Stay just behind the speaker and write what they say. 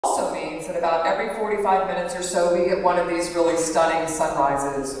Also means that about every 45 minutes or so, we get one of these really stunning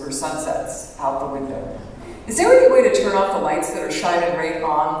sunrises or sunsets out the window. Is there any way to turn off the lights that are shining right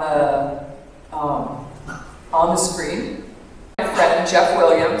on the screen? My friend Jeff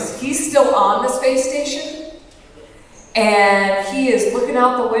Williams, he's still on the space station, and he is looking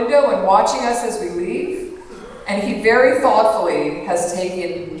out the window and watching us as we leave, and he very thoughtfully has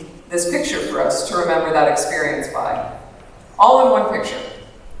taken this picture for us to remember that experience by. All in one picture.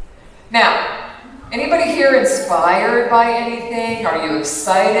 Now, anybody here inspired by anything? Are you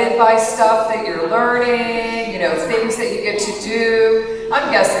excited by stuff that you're learning? You know, things that you get to do?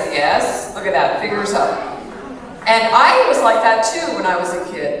 I'm guessing yes. Look at that, figures up. And I was like that too when I was a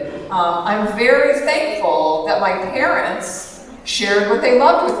kid. I'm very thankful that my parents shared what they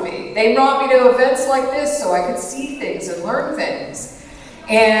loved with me. They brought me to events like this so I could see things and learn things.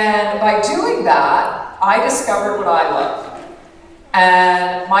 And by doing that, I discovered what I love.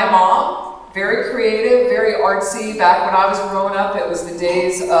 And my mom, very creative, very artsy. Back when I was growing up, it was the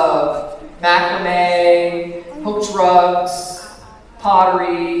days of macrame, hooked rugs,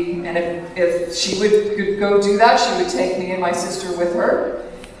 pottery, and if she could go do that, she would take me and my sister with her.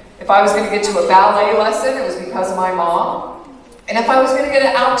 If I was going to get to a ballet lesson, it was because of my mom. And if I was going to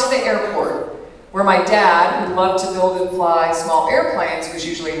get out to the airport, where my dad, who loved to build and fly small airplanes, was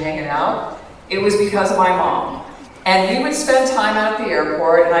usually hanging out, it was because of my mom. And we would spend time out at the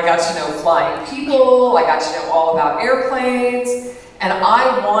airport, and I got to know flying people, I got to know all about airplanes, and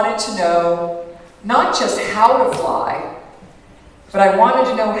I wanted to know not just how to fly, but I wanted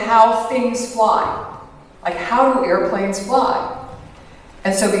to know how things fly. Like, how do airplanes fly?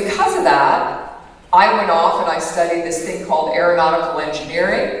 And so because of that, I went off and I studied this thing called aeronautical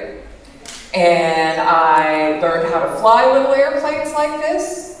engineering, and I learned how to fly little airplanes like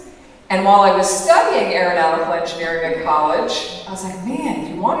this. And while I was studying aeronautical engineering at college, I was like, man, if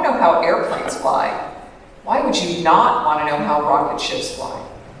you want to know how airplanes fly, why would you not want to know how rocket ships fly?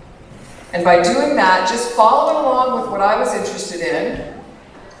 And by doing that, just following along with what I was interested in,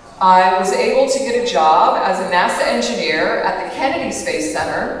 I was able to get a job as a NASA engineer at the Kennedy Space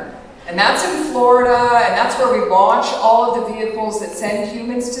Center, and that's in Florida, and that's where we launch all of the vehicles that send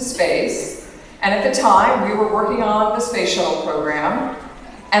humans to space. And at the time, we were working on the space shuttle program.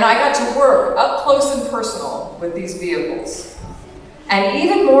 And I got to work up close and personal with these vehicles. And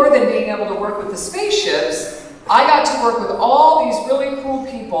even more than being able to work with the spaceships, I got to work with all these really cool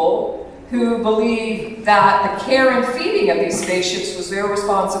people who believe that the care and feeding of these spaceships was their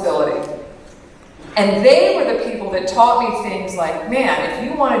responsibility. And they were the people that taught me things like, man, if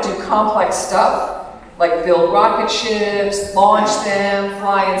you want to do complex stuff, like build rocket ships, launch them,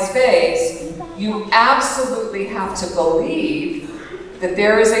 fly in space, you absolutely have to believe that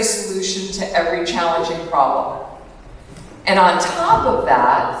there is a solution to every challenging problem. And on top of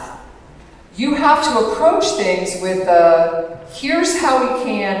that, you have to approach things with a, here's how we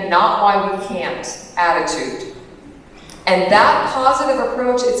can, not why we can't attitude. And that positive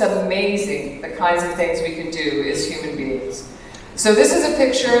approach, it's amazing the kinds of things we can do as human beings. So this is a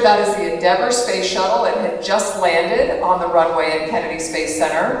picture, that is the Endeavour space shuttle. It had just landed on the runway at Kennedy Space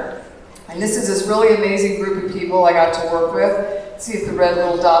Center. And this is this really amazing group of people I got to work with. See if the red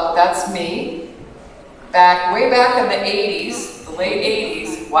little dot, that's me. Way back in the 80s, the late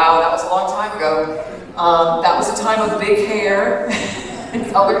 80s. Wow, that was a long time ago. That was a time of big hair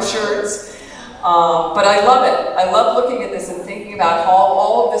and colored shirts. But I love it. I love looking at this and thinking about how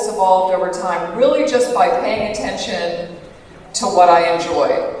all of this evolved over time, really just by paying attention to what I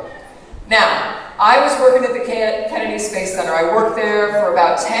enjoy. Now, I was working at the Kennedy Space Center. I worked there for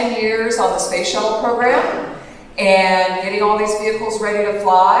about 10 years on the space shuttle program and getting all these vehicles ready to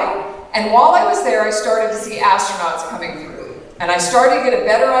fly. And while I was there, I started to see astronauts coming through. And I started to get a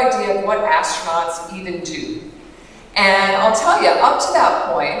better idea of what astronauts even do. And I'll tell you, up to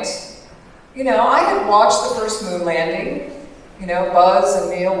that point, you know, I had watched the first moon landing, you know, Buzz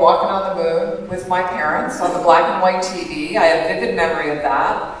and Neil walking on the moon with my parents on the black and white TV. I have vivid memory of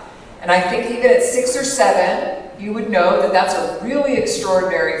that. And I think even at 6 or 7, you would know that that's a really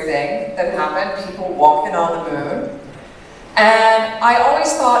extraordinary thing that happened, people walking on the moon. And I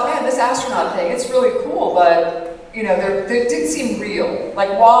always thought, man, this astronaut thing, it's really cool, but, you know, they did seem real. Like,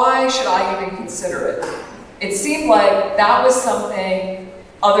 why should I even consider it? It seemed like that was something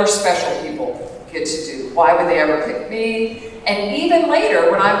other special people get to do. Why would they ever pick me? And even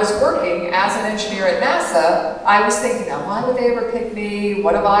later, when I was working as an engineer at NASA, I was thinking, now, why would they ever pick me?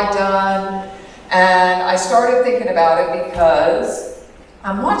 What have I done? And I started thinking about it because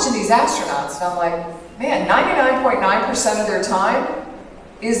I'm watching these astronauts and I'm like, man, 99.9% of their time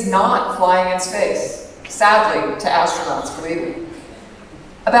is not flying in space. Sadly, to astronauts, believe me.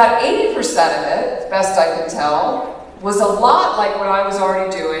 About 80% of it, best I could tell, was a lot like what I was already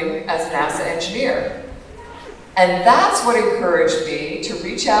doing as a NASA engineer. And that's what encouraged me to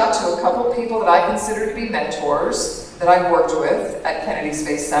reach out to a couple people that I consider to be mentors that I worked with at Kennedy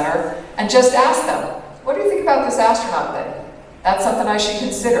Space Center and just ask them, what do you think about this astronaut thing? That's something I should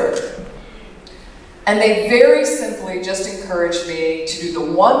consider. And they very simply just encouraged me to do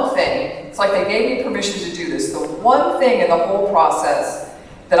the one thing, it's like they gave me permission to do this, the one thing in the whole process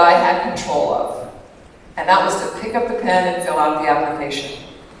that I had control of. And that was to pick up the pen and fill out the application.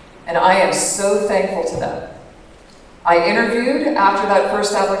 And I am so thankful to them. I interviewed after that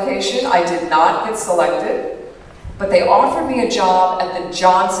first application. I did not get selected, but they offered me a job at the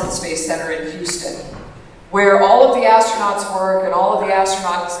Johnson Space Center in Houston, where all of the astronauts work and all of the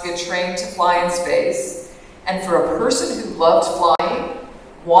astronauts get trained to fly in space. And for a person who loved flying,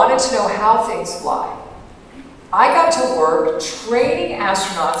 wanted to know how things fly, I got to work training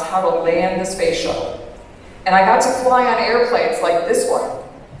astronauts how to land the space shuttle. And I got to fly on airplanes like this one.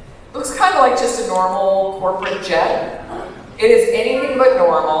 Looks kind of like just a normal corporate jet. It is anything but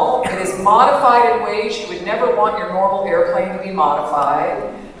normal. It is modified in ways you would never want your normal airplane to be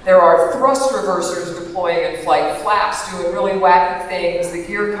modified. There are thrust reversers deploying in flight, flaps doing really wacky things. The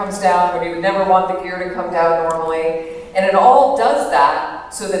gear comes down when you would never want the gear to come down normally. And it all does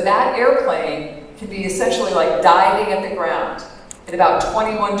that so that that airplane can be essentially like diving at the ground at about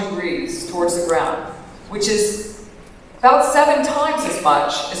 21 degrees towards the ground, which is about 7 times as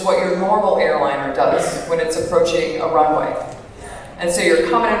much as what your normal airliner does when it's approaching a runway. And so you're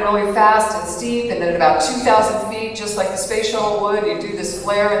coming in really fast and steep, and then at about 2,000 feet, just like the space shuttle would, you do this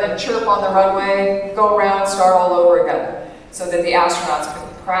flare and then chirp on the runway, go around, start all over again, so that the astronauts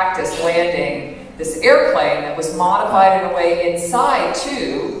can practice landing this airplane that was modified in a way inside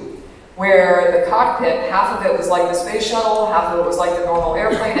too, where the cockpit, half of it was like the space shuttle, half of it was like the normal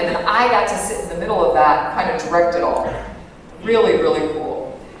airplane, and then I got to sit in the middle of that and kind of direct it all. Really, really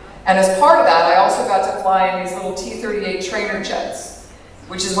cool. And as part of that, I also got to fly in these little T-38 trainer jets,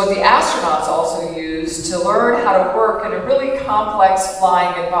 which is what the astronauts also use to learn how to work in a really complex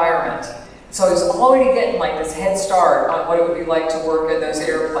flying environment. So I was already getting like this head start on what it would be like to work in those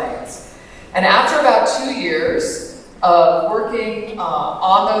airplanes. And after about 2 years of working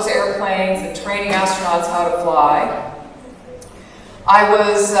on those airplanes and training astronauts how to fly, I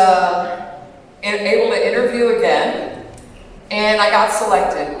was able to interview again. And I got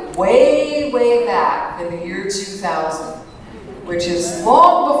selected way, way back in the year 2000, which is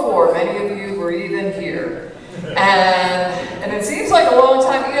long before many of you were even here. And it seems like a long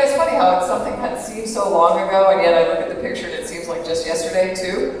time. You know, it's funny how it's something that seems so long ago, and yet I look at the picture and it seems like just yesterday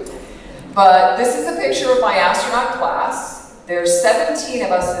too. But this is a picture of my astronaut class. There's 17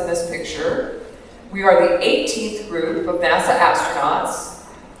 of us in this picture. We are the 18th group of NASA astronauts.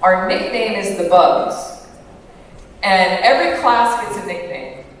 Our nickname is the Bugs. And every class gets a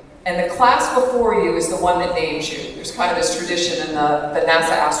nickname. And the class before you is the one that names you. There's kind of this tradition in the NASA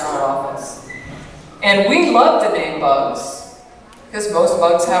astronaut office. And we love the name Bugs, because most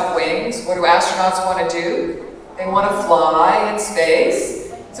bugs have wings. What do astronauts want to do? They want to fly in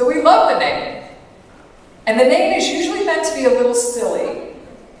space. So we love the name. And the name is usually meant to be a little silly.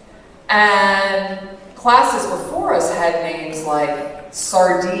 And classes before us had names like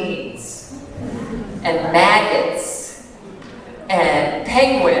Sardines, and maggots, and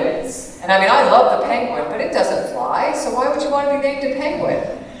penguins. And I mean, I love the penguin, but it doesn't fly, so why would you want to be named a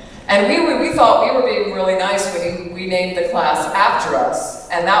penguin? And we thought we were being really nice when we named the class after us,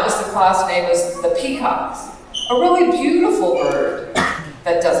 and that was the class name was the Peacocks, a really beautiful bird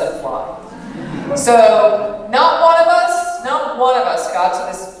that doesn't fly. So not one of us got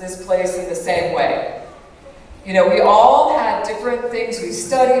to this place in the same way. You know, we all had different things we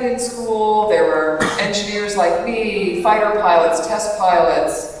studied in school. There were engineers like me, fighter pilots, test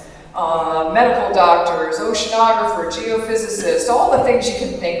pilots, medical doctors, oceanographer, geophysicist, all the things you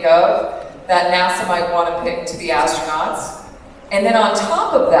can think of that NASA might want to pick to be astronauts. And then on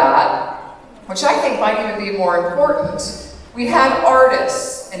top of that, which I think might even be more important, we had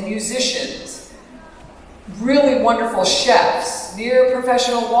artists and musicians, really wonderful chefs, near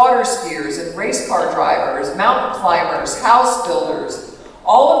professional water skiers and race car drivers, mountain climbers, house builders,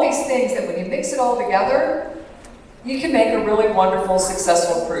 all of these things that when you mix it all together, you can make a really wonderful,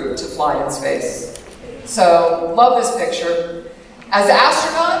 successful crew to fly in space. So, love this picture. As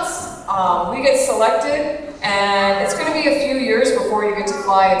astronauts, we get selected, and it's going to be a few years before you get to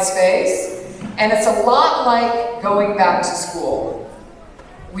fly in space, and it's a lot like going back to school.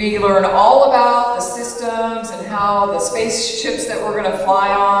 We learn all about the systems and how the spaceships that we're going to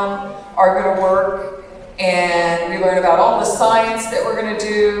fly on are going to work, and we learn about all the science that we're going to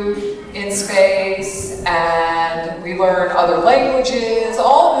do in space, and we learn other languages,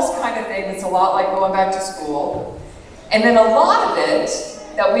 all of this kind of thing. It's a lot like going back to school. And then a lot of it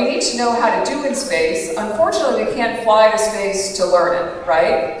that we need to know how to do in space, unfortunately we can't fly to space to learn it,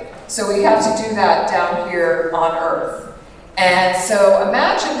 right? So we have to do that down here on Earth. And so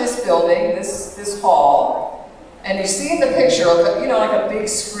imagine this building, this hall, and you see in the picture, you know, like a big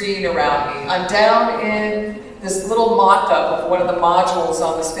screen around me. I'm down in this little mock-up of one of the modules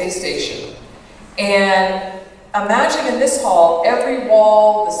on the space station. And imagine in this hall, every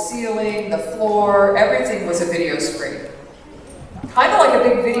wall, the ceiling, the floor, everything was a video screen. Kind of like a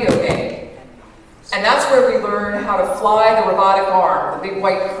big video game. And that's where we learn how to fly the robotic arm, the big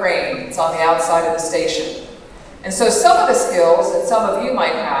white crane that's on the outside of the station. And so some of the skills that some of you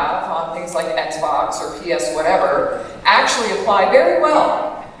might have on things like Xbox or PS whatever actually apply very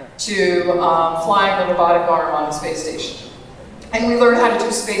well to flying the robotic arm on the space station. And we learn how to do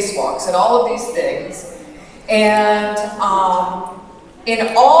spacewalks and all of these things. And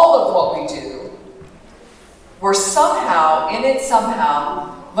in all of what we do, we're somehow,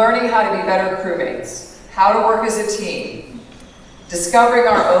 learning how to be better crewmates, how to work as a team, discovering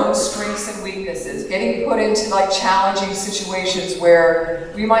our own strengths and weaknesses, getting put into like challenging situations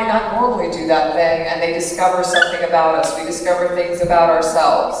where we might not normally do that thing, and they discover something about us. We discover things about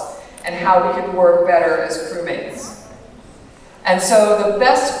ourselves and how we can work better as crewmates. And so the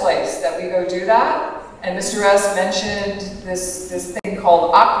best place that we go do that, and Mr. S mentioned this thing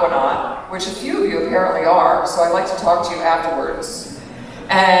called Astronaut, which a few of you apparently are, so I'd like to talk to you afterwards.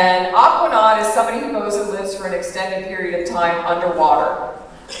 And Astronaut is somebody who goes and lives for an extended period of time underwater,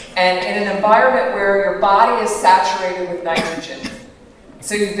 and in an environment where your body is saturated with nitrogen.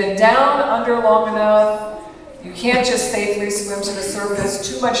 So you've been down under long enough, you can't just safely swim to the surface,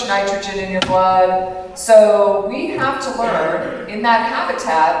 too much nitrogen in your blood. So we have to learn in that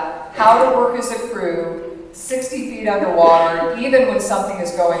habitat how to work as a crew 60 feet underwater, even when something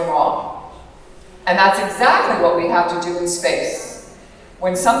is going wrong. And that's exactly what we have to do in space.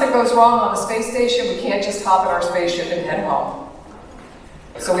 When something goes wrong on the space station, we can't just hop in our spaceship and head home.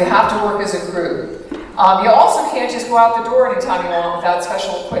 So we have to work as a crew. You also can't just go out the door anytime you want without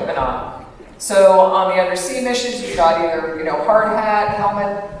special equipment on. So on the undersea missions, you've got either, you know, hard hat,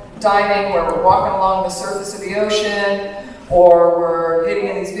 helmet diving, where we're walking along the surface of the ocean, or we're getting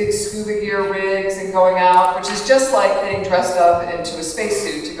in these big scuba gear rigs and going out, which is just like getting dressed up into a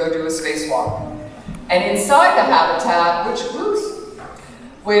spacesuit to go do a spacewalk. And inside the habitat,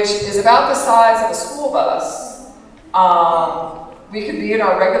 which is about the size of a school bus, we could be in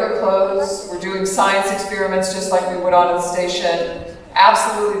our regular clothes. We're doing science experiments just like we would on the station.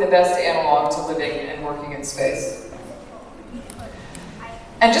 Absolutely the best analog to living and working in space.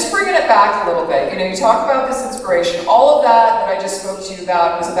 And just bringing it back a little bit, you know, you talk about this inspiration. All of that I just spoke to you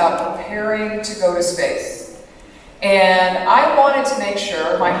about was about preparing to go to space. And I wanted to make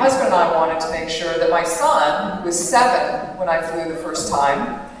sure, my husband and I wanted to make sure that my son, who was 7 when I flew the first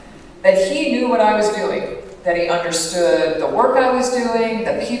time, that he knew what I was doing, that he understood the work I was doing,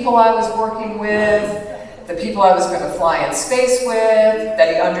 the people I was working with, the people I was going to fly in space with,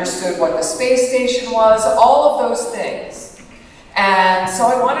 that he understood what the space station was, all of those things. And so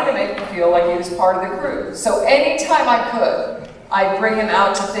I wanted to make him feel like he was part of the crew. So anytime I could, I'd bring him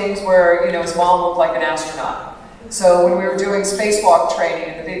out to things where, you know, his mom looked like an astronaut. So when we were doing spacewalk training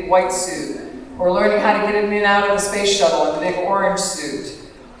in the big white suit, or learning how to get in and out of the space shuttle in the big orange suit,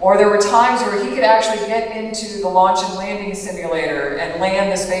 or there were times where he could actually get into the launch and landing simulator and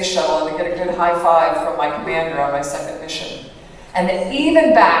land the space shuttle and get a good high five from my commander on my second mission. And then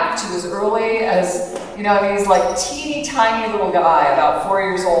even back to as early as, you know, he's like teeny tiny little guy, about 4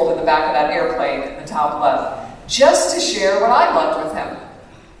 years old, in the back of that airplane in the top left, just to share what I loved with him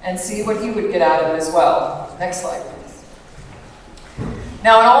and see what he would get out of it as well. Next slide, please.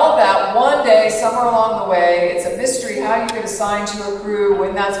 Now in all of that, one day, somewhere along the way, it's a mystery how you get assigned to a crew,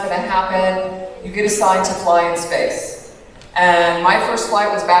 when that's going to happen. You get assigned to fly in space. And my first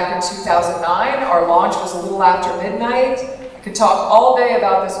flight was back in 2009. Our launch was a little after midnight. I could talk all day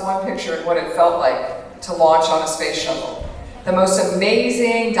about this one picture and what it felt like to launch on a space shuttle. The most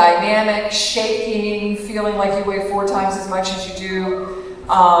amazing, dynamic, shaking, feeling like you weigh 4 times as much as you do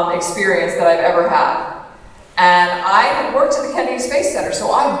experience that I've ever had. And I had worked at the Kennedy Space Center,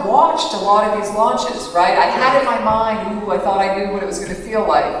 so I watched a lot of these launches, right? I had in my mind, ooh, I thought I knew what it was going to feel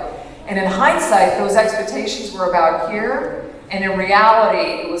like. And in hindsight, those expectations were about here, and in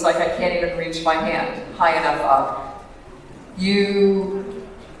reality, it was like I can't even reach my hand high enough up. You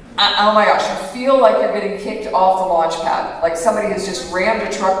Oh my gosh, you feel like you're getting kicked off the launch pad, like somebody has just rammed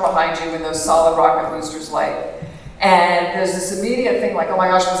a truck behind you when those solid rocket boosters light. And there's this immediate thing like, oh my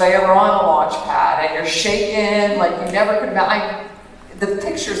gosh, was I ever on a launch pad? And you're shaking like you never could imagine. The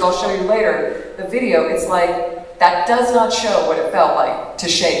pictures I'll show you later, the video, it's like, that does not show what it felt like to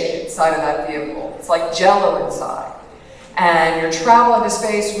shake inside of that vehicle. It's like jello inside. And you're traveling to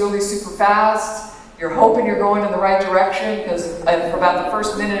space really super fast. You're hoping you're going in the right direction because for about the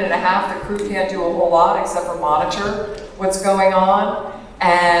first minute and a half, the crew can't do a whole lot except for monitor what's going on.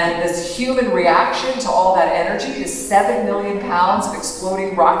 And this human reaction to all that energy is 7 million pounds of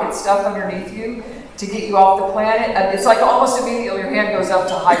exploding rocket stuff underneath you to get you off the planet. It's like almost immediately your hand goes up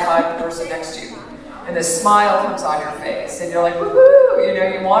to high five the person next to you. And this smile comes on your face. And you're like, woohoo, you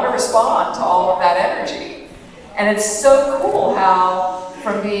know, you want to respond to all of that energy. And it's so cool how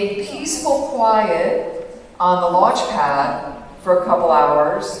from being peaceful, quiet on the launch pad for a couple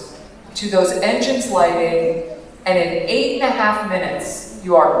hours to those engines lighting, and in 8.5 minutes,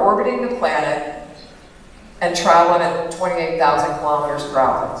 you are orbiting the planet and traveling at 28,000 kilometers per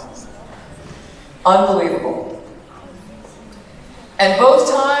hour. Unbelievable. And both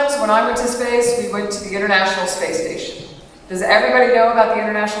times when I went to space, we went to the International Space Station. Does everybody know about the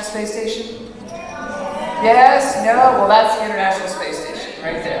International Space Station? Yes? No? Well, that's the International Space Station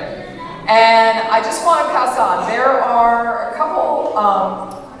right there. And I just want to pass on. There are a couple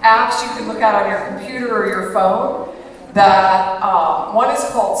apps you can look at on your computer or your phone. That one is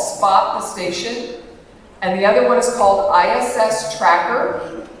called Spot the Station, and the other one is called ISS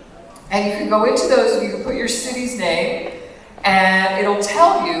Tracker. And you can go into those and you can put your city's name, and it'll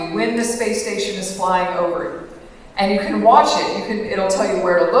tell you when the space station is flying over. And you can watch it. It'll tell you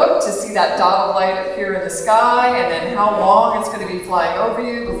where to look to see that dot of light appear in the sky, and then how long it's going to be flying over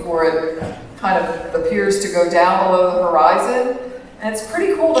you before it kind of appears to go down below the horizon. And it's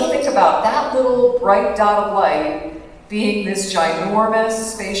pretty cool to think about that little bright dot of light being this ginormous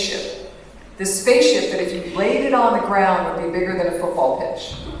spaceship. This spaceship that if you laid it on the ground would be bigger than a football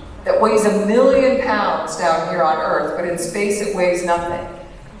pitch. That weighs 1 million pounds down here on Earth, but in space it weighs nothing.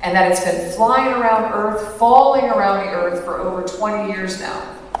 And that it's been flying around Earth, falling around the Earth for over 20 years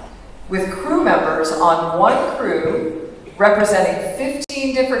now. With crew members on one crew, representing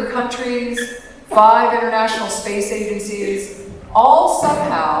 15 different countries, 5 international space agencies, all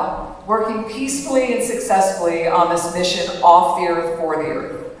somehow working peacefully and successfully on this mission off the Earth for the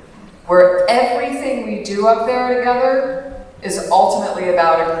Earth, where everything we do up there together is ultimately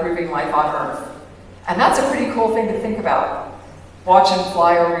about improving life on Earth. And that's a pretty cool thing to think about, watching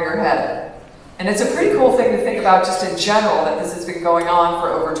fly over your head. And it's a pretty cool thing to think about just in general, that this has been going on for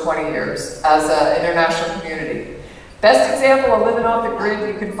over 20 years as an international community. Best example of living off the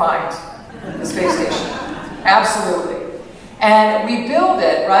grid you can find, the space station. Absolutely. And we build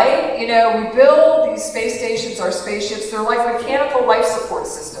it, right? You know, we build these space stations, our spaceships, they're like mechanical life support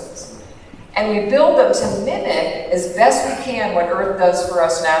systems. And we build them to mimic as best we can what Earth does for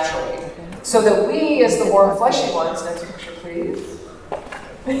us naturally. So that we, as the warm fleshy ones, next picture please.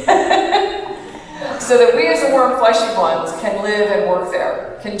 So that we as the warm fleshy ones can live and work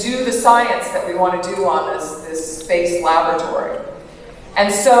there, can do the science that we want to do on this space laboratory.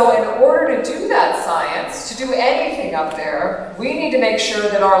 And so in order to do that science, to do anything up there, we need to make sure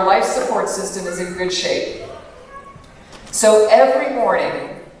that our life support system is in good shape. So every morning,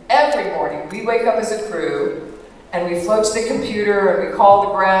 we wake up as a crew and we float to the computer and we call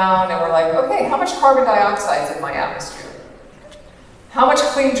the ground and we're like, okay, how much carbon dioxide is in my atmosphere? How much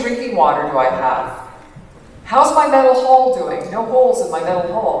clean drinking water do I have? How's my metal hull doing? No holes in my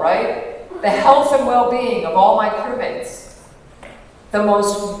metal hull, right? The health and well-being of all my crewmates. The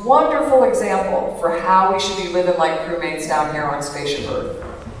most wonderful example for how we should be living like crewmates down here on Spaceship Earth.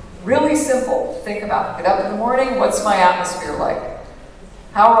 Really simple to think about. Get up in the morning, what's my atmosphere like?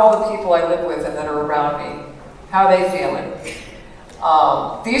 How are all the people I live with and that are around me? How are they feeling?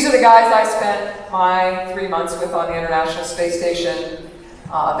 These are the guys I spent my 3 months with on the International Space Station.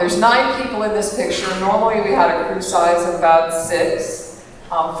 There's 9 people in this picture. Normally we had a crew size of about 6.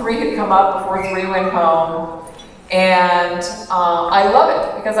 3 had come up before 3 went home. And I love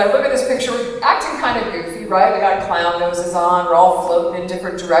it because I look at this picture, we're acting kind of goofy, right? We got clown noses on, we're all floating in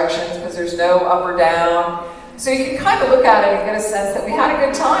different directions because there's no up or down. So you can kind of look at it and get a sense that we had a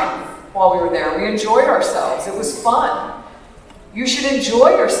good time while we were there. We enjoyed ourselves. It was fun. You should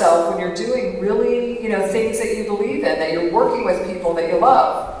enjoy yourself when you're doing really, things that you believe in, that you're working with people that you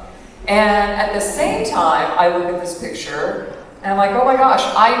love. And at the same time, I look at this picture and I'm like, oh my gosh,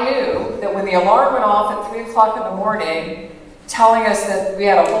 I knew that when the alarm went off at 3 o'clock in the morning telling us that we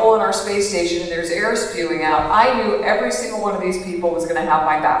had a hole in our space station and there's air spewing out, I knew every single one of these people was going to have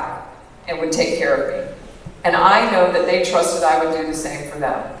my back and would take care of me. And I know that they trusted I would do the same for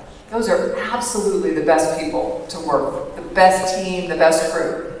them. Those are absolutely the best people to work with, the best team, the best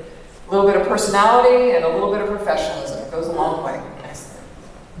crew. A little bit of personality and a little bit of professionalism. It goes a long way.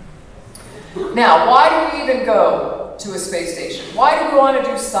 Now, why do we even go to a space station? Why do we want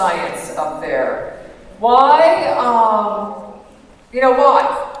to do science up there? Why,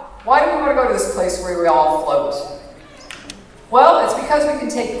 why? Why do we want to go to this place where we all float? Well, it's because we can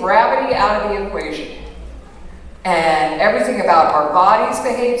take gravity out of the equation. And everything about our bodies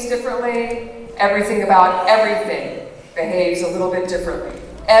behaves differently. Everything about everything behaves a little bit differently.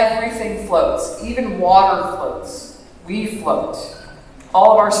 Everything floats. Even water floats. We float.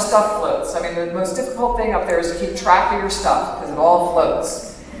 All of our stuff floats. I mean, the most difficult thing up there is to keep track of your stuff because it all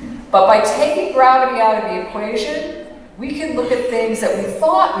floats. But by taking gravity out of the equation, we can look at things that we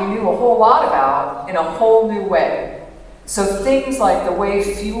thought we knew a whole lot about in a whole new way. So things like the way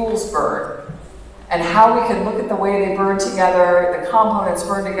fuels burn, and how we can look at the way they burn together, the components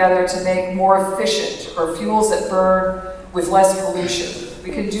burn together to make more efficient, or fuels that burn with less pollution.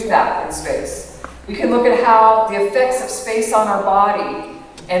 We can do that in space. We can look at how the effects of space on our body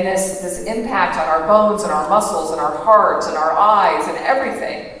and this impact on our bones and our muscles and our heart and our eyes and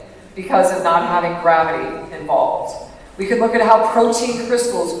everything because of not having gravity involved. We can look at how protein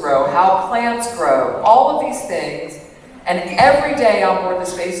crystals grow, how plants grow, all of these things. And every day on board the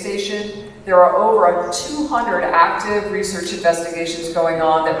space station, there are over 200 active research investigations going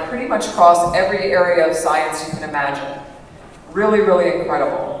on that pretty much cross every area of science you can imagine. Really, really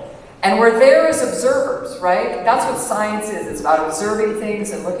incredible. And we're there as observers, right? That's what science is. It's about observing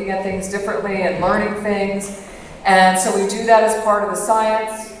things and looking at things differently and learning things. And so we do that as part of the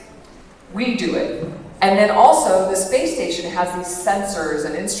science. We do it. And then also, the space station has these sensors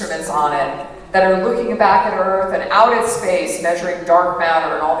and instruments on it that are looking back at Earth and out at space, measuring dark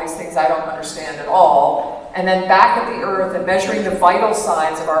matter and all these things I don't understand at all, and then back at the Earth and measuring the vital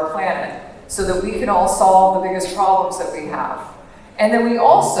signs of our planet so that we can all solve the biggest problems that we have. And then we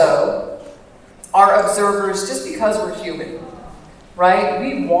also are observers just because we're human, right?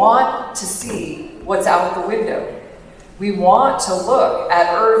 We want to see what's out the window. We want to look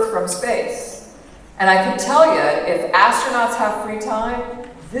at Earth from space. And I can tell you, if astronauts have free time,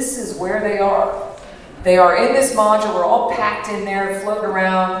 this is where they are. They are in this module, we're all packed in there, floating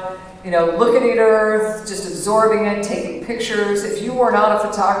around, looking at Earth, just absorbing it, taking pictures. If you are not a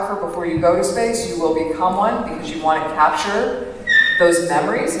photographer before you go to space, you will become one because you want to capture those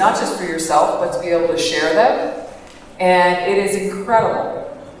memories, not just for yourself, but to be able to share them. And it is incredible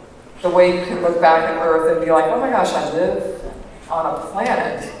the way you can look back at Earth and be like, oh my gosh, I live on a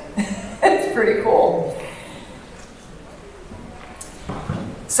planet. It's pretty cool.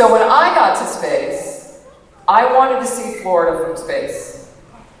 So when I got to space, I wanted to see Florida from space.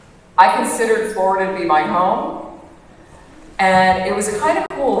 I considered Florida to be my home. And it was kind of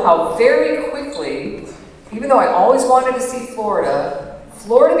cool how very quickly, even though I always wanted to see Florida,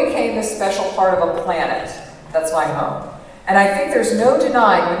 Florida became this special part of a planet that's my home. And I think there's no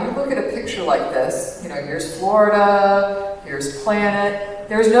denying, when you look at a picture like this, here's Florida, here's planet,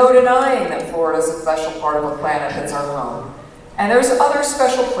 there's no denying that Florida's a special part of a planet that's our home. And there's other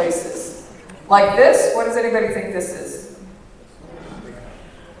special places. Like this, what does anybody think this is?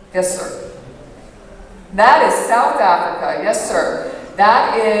 Yes, sir. That is South Africa, yes, sir.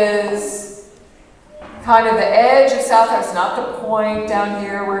 That is kind of the edge of South Africa. It's not the point down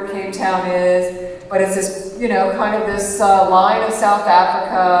here where Cape Town is, but it's this, kind of this line of South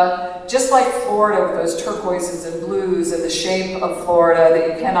Africa, just like Florida with those turquoises and blues and the shape of Florida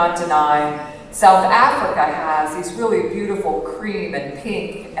that you cannot deny. South Africa has these really beautiful cream and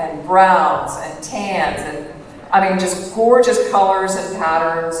pink and browns and tans and, just gorgeous colors and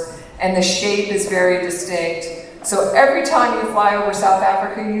patterns, and the shape is very distinct. So every time you fly over South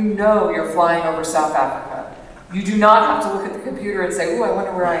Africa, you know you're flying over South Africa. You do not have to look at the computer and say, oh, I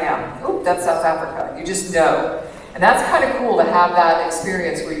wonder where I am. Oh, that's South Africa. You just know. And that's kind of cool to have that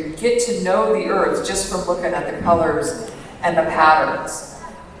experience where you get to know the Earth just from looking at the colors and the patterns.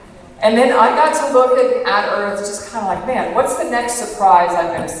 And then I got to look at Earth just kind of like, man, what's the next surprise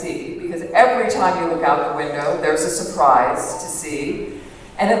I'm going to see? Because every time you look out the window, there's a surprise to see.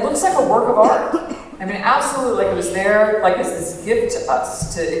 And it looks like a work of art. Absolutely, like it was there, like as this gift to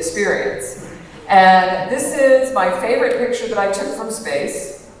us to experience. And this is my favorite picture that I took from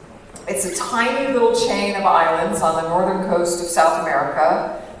space. It's a tiny little chain of islands on the northern coast of South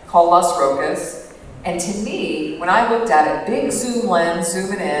America called Las Rocas. And to me, when I looked at it, big zoom lens,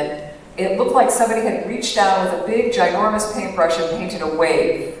 zooming in, it looked like somebody had reached down with a big, ginormous paintbrush and painted a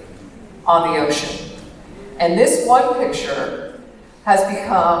wave on the ocean. And this one picture has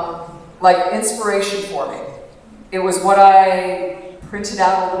become like inspiration for me. It was what I printed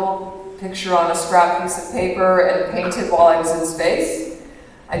out a little picture on a scrap piece of paper and painted while I was in space.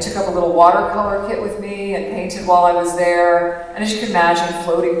 I took up a little watercolor kit with me and painted while I was there. And as you can imagine,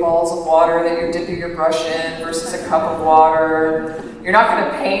 floating balls of water that you're dipping your brush in versus a cup of water. You're not going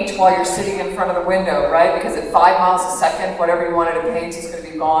to paint while you're sitting in front of the window, right? Because at 5 miles a second, whatever you wanted to paint is going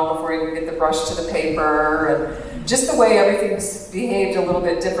to be gone before you can get the brush to the paper. And just the way everything behaved a little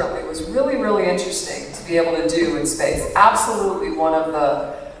bit differently was really, really interesting to be able to do in space. Absolutely one of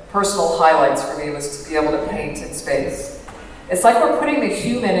the personal highlights for me was to be able to paint in space. It's like we're putting the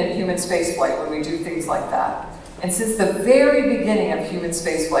human in human spaceflight when we do things like that. And since the very beginning of human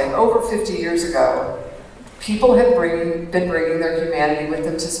spaceflight, over 50 years ago, people have been bringing their humanity with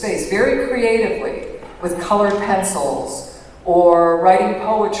them to space, very creatively, with colored pencils, or writing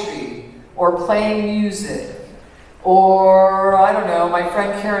poetry, or playing music, or, I don't know, my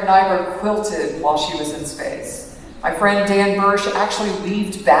friend Karen Nyberg quilted while she was in space. My friend Dan Bursch actually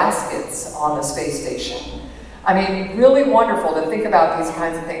weaved baskets on the space station. I mean, really wonderful to think about these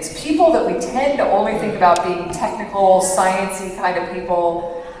kinds of things. People that we tend to only think about being technical, sciencey kind of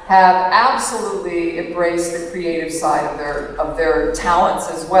people have absolutely embraced the creative side of their talents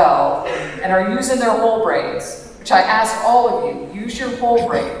as well, and are using their whole brains, which I ask all of you, use your whole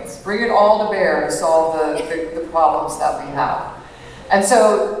brains. Bring it all to bear to solve the problems that we have. And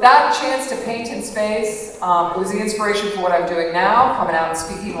so that chance to paint in space was the inspiration for what I'm doing now, coming out and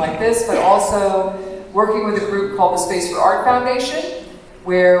speaking like this, but also working with a group called the Space for Art Foundation,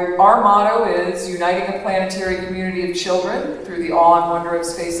 where our motto is uniting a planetary community of children through the awe and wonder of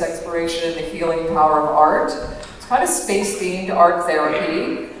space exploration and the healing power of art. It's kind of space-themed art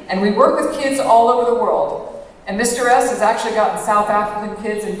therapy, and we work with kids all over the world. And Mr. S has actually gotten South African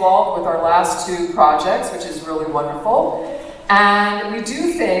kids involved with our last 2 projects, which is really wonderful. And we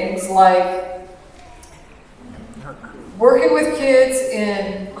do things like working with kids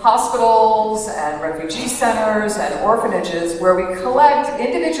in hospitals and refugee centers and orphanages where we collect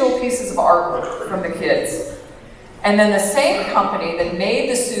individual pieces of artwork from the kids. And then the same company that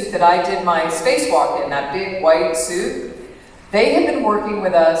made the suit that I did my spacewalk in, that big white suit, they have been working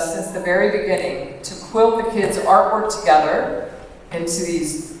with us since the very beginning to quilt the kids' artwork together into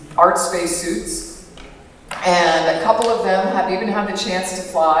these art spacesuits. And a couple of them have even had the chance to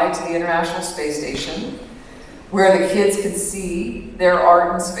fly to the International Space Station, where the kids can see their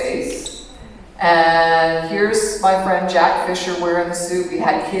art in space. And here's my friend Jack Fisher wearing the suit. We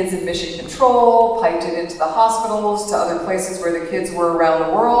had kids in mission control, piped it into the hospitals, to other places where the kids were around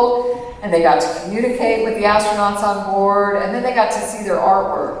the world, and they got to communicate with the astronauts on board, and then they got to see their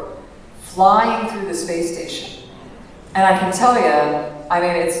artwork flying through the space station. And I can tell you, I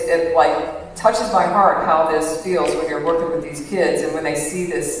mean, it like touches my heart how this feels when you're working with these kids and when they see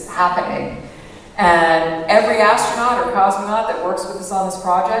this happening. And every astronaut or cosmonaut that works with us on this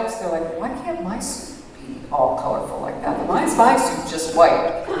project, they're like, why can't my suit be all colorful like that? Why is my suit just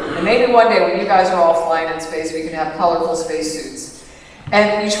white? And maybe one day when you guys are all flying in space, we can have colorful spacesuits.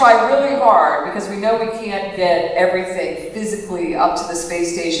 And we try really hard because we know we can't get everything physically up to the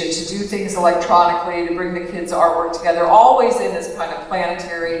space station, to do things electronically, to bring the kids' artwork together, always in this kind of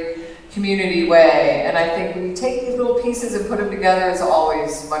planetary community way. And I think when you take these little pieces and put them together, it's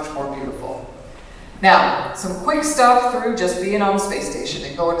always much more beautiful. Now, some quick stuff through just being on the space station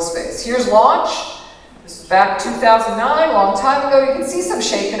and going to space. Here's launch. This was back 2009, a long time ago. You can see some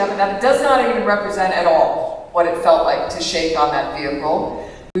shaking of it. Now, it does not even represent at all what it felt like to shake on that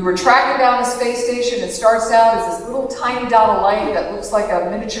vehicle. We were tracking down the space station. It starts out as this little tiny dot of light that looks like a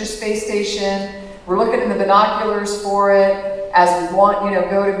miniature space station. We're looking in the binoculars for it. As we want,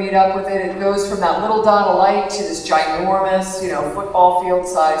 go to meet up with it, it goes from that little dot of light to this ginormous, football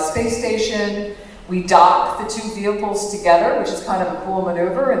field-sized space station. We dock the 2 vehicles together, which is kind of a cool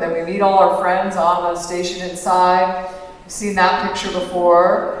maneuver, and then we meet all our friends on the station inside. You've seen that picture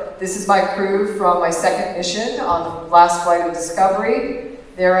before. This is my crew from my 2nd mission on the last flight of Discovery.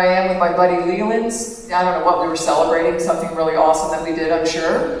 There I am with my buddy Leland's. I don't know what we were celebrating, something really awesome that we did, I'm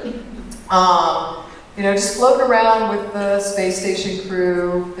sure. Just floating around with the space station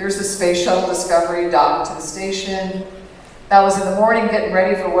crew. There's the Space Shuttle Discovery docked to the station. That was in the morning, getting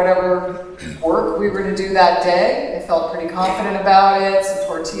ready for whatever work we were to do that day. I felt pretty confident about it. Some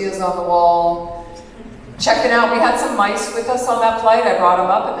tortillas on the wall. Checking out, we had some mice with us on that flight. I brought them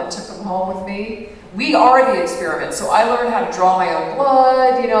up and then took them home with me. We are the experiment, so I learned how to draw my own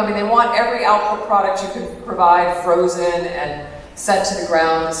blood. They want every output product you can provide frozen and sent to the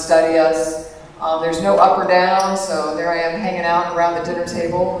ground to study us. There's no up or down, so there I am hanging out around the dinner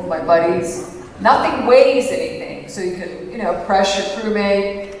table with my buddies. Nothing weighs anything, so you can, you know, press your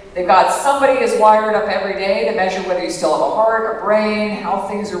crewmate. They've got somebody is wired up every day to measure whether you still have a heart, a brain, how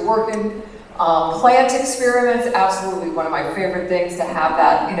things are working. Plant experiments, absolutely one of my favorite things to have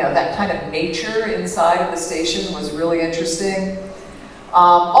that, you know, that kind of nature inside of the station was really interesting.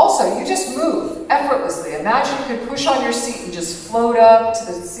 Also, you just move effortlessly. Imagine you could push on your seat and just float up to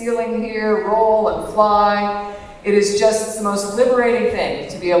the ceiling here, roll and fly. It is just it's the most liberating thing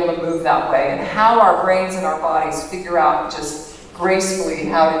to be able to move that way, and how our brains and our bodies figure out just gracefully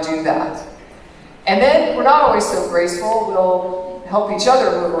how to do that. And then we're not always so graceful. We'll help each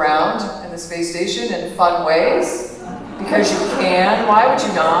other move around in the space station in fun ways, because you can. Why would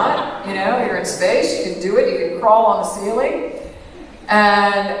you not? You know, you're in space, you can do it, you can crawl on the ceiling.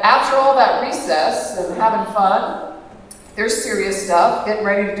 And after all that recess and having fun, there's serious stuff, getting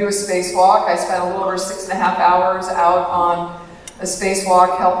ready to do a spacewalk. I spent a little over 6.5 hours out on a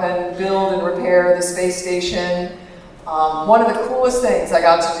spacewalk helping build and repair the space station. One of the coolest things I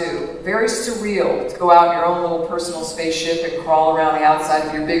got to do, very surreal, to go out in your own little personal spaceship and crawl around the outside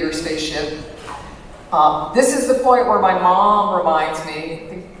of your bigger spaceship. This is the point where my mom reminds me, I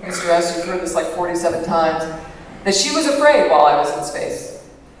think Mr. S, you've heard this like 47 times, that she was afraid while I was in space.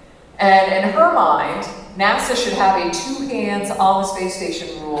 And in her mind, NASA should have a 2 hands on the space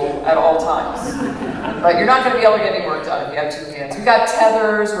station rule at all times. But you're not going to be able to get any work done if you have 2 hands. We got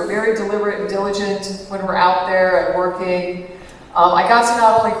tethers, we're very deliberate and diligent when we're out there and working. I got to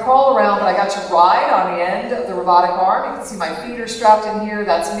not only crawl around, but I got to ride on the end of the robotic arm. You can see my feet are strapped in here,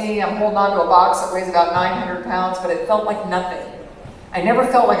 that's me. I'm holding on to a box that weighs about 900 pounds, but it felt like nothing. I never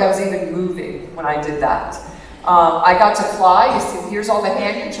felt like I was even moving when I did that. I got to fly. You see, here's all the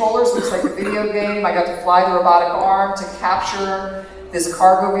hand controllers. Looks like a video game. I got to fly the robotic arm to capture this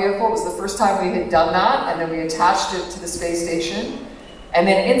cargo vehicle. It was the first time we had done that, and then we attached it to the space station. And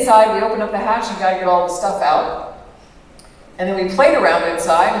then inside, we opened up the hatch and got to get all the stuff out. And then we played around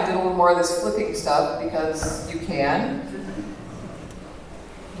inside and did a little more of this flipping stuff, because you can.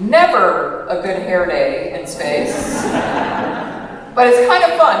 Never a good hair day in space. But it's kind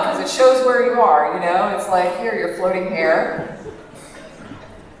of fun, because it shows where you are, you know? It's like, here, you're floating hair.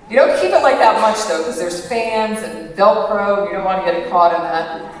 You don't keep it like that much, though, because there's fans and Velcro. You don't want to get caught in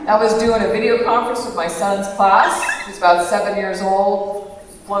that. I was doing a video conference with my son's class. He's about 7 years old,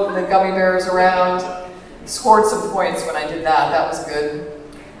 floating the gummy bears around. Scored some points when I did that. That was good.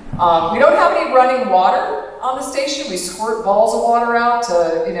 We don't have any running water on the station. We squirt balls of water out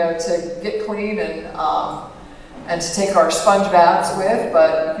to, you know, to get clean and to take our sponge baths with,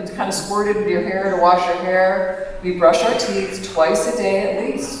 but you can kind of squirt it into your hair to wash your hair. We brush our teeth twice a day at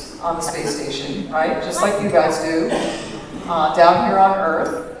least on the space station, right? Just like you guys do down here on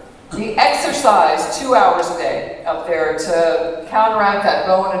Earth. We exercise 2 hours a day up there to counteract that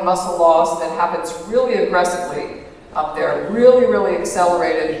bone and muscle loss that happens really aggressively up there. Really, really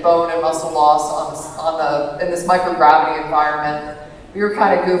accelerated bone and muscle loss in this microgravity environment. We were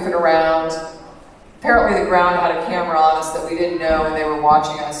kind of goofing around. Apparently the ground had a camera on us that we didn't know, and they were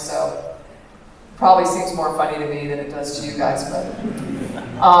watching us, so probably seems more funny to me than it does to you guys.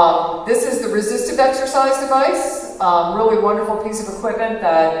 But this is the resistive exercise device. Really wonderful piece of equipment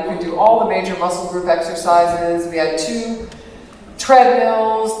that you can do all the major muscle group exercises. We had 2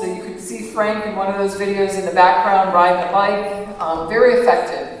 treadmills that you could see Frank in one of those videos in the background riding a bike. Very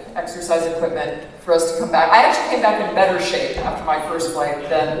effective exercise equipment for us to come back. I actually came back in better shape after my first flight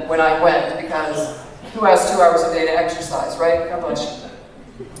than when I went, because who has 2 hours a day to exercise, right? God bless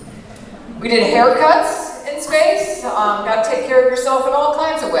you. We did haircuts in space. Got to take care of yourself in all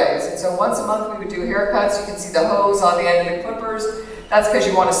kinds of ways. And so once a month we would do haircuts. You can see the hose on the end of the clippers. That's because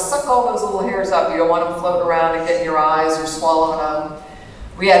you want to suck all those little hairs up. You don't want them floating around and getting your eyes or swallowing them.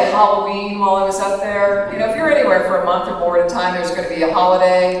 We had Halloween while I was up there. You know, if you're anywhere for a month or more at a time, there's going to be a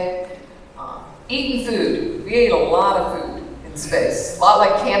holiday. Eating food. We ate a lot of food in space. A lot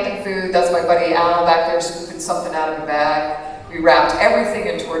like camping food. That's my buddy Al back there scooping something out of the bag. We wrapped everything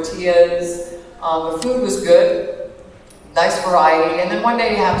in tortillas. The food was good. Nice variety. And then one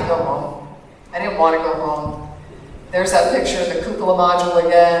day you have to go home. I didn't want to go home. There's that picture of the cupola module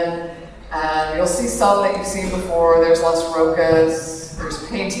again. And you'll see some that you've seen before. There's Las Rocas. There's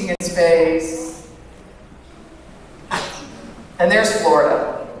painting in space. And there's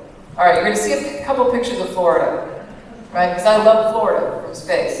Florida. All right, you're going to see a couple pictures of Florida, right? Because I love Florida from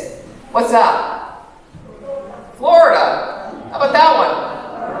space. What's that? Florida. How about that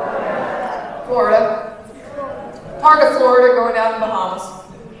one? Florida. Part of Florida going down to the Bahamas.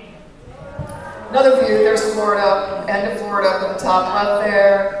 Another view, there's Florida, end of Florida up in the top left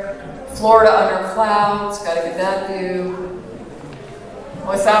there. Florida under clouds, gotta get that view.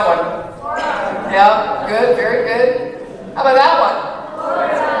 What's that one? Yeah, good, very good. How about that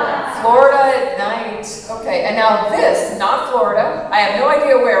one? Florida at night. Okay, and now this, not Florida. I have no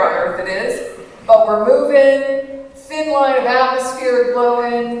idea where on Earth it is, but we're moving, thin line of atmosphere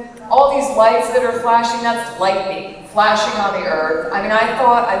glowing, all these lights that are flashing, that's lightning flashing on the Earth. I mean,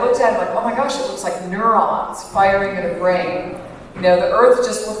 I looked at it like, oh my gosh, it looks like neurons firing in a brain. You know, the Earth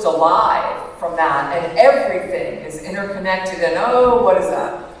just looked alive from that, and everything is interconnected, and oh, what is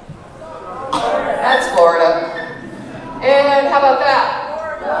that? That's Florida. And how about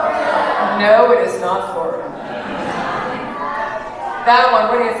that? Florida. No, it is not Florida. That one,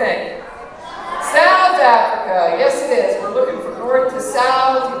 what do you think? South Africa. Yes, it is. We're looking from north to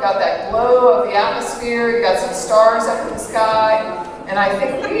south. You've got that glow of the atmosphere. You've got some stars up in the sky. And I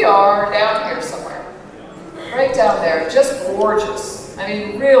think we are down here somewhere. Right down there. Just gorgeous. I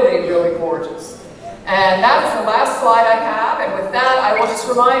mean, really, really gorgeous. And that is the last slide I have. And with that, I will just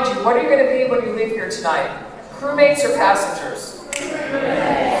remind you, what are you going to be when you leave here tonight? Crewmates or passengers?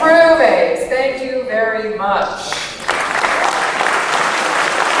 Crewmates. Thank you very much.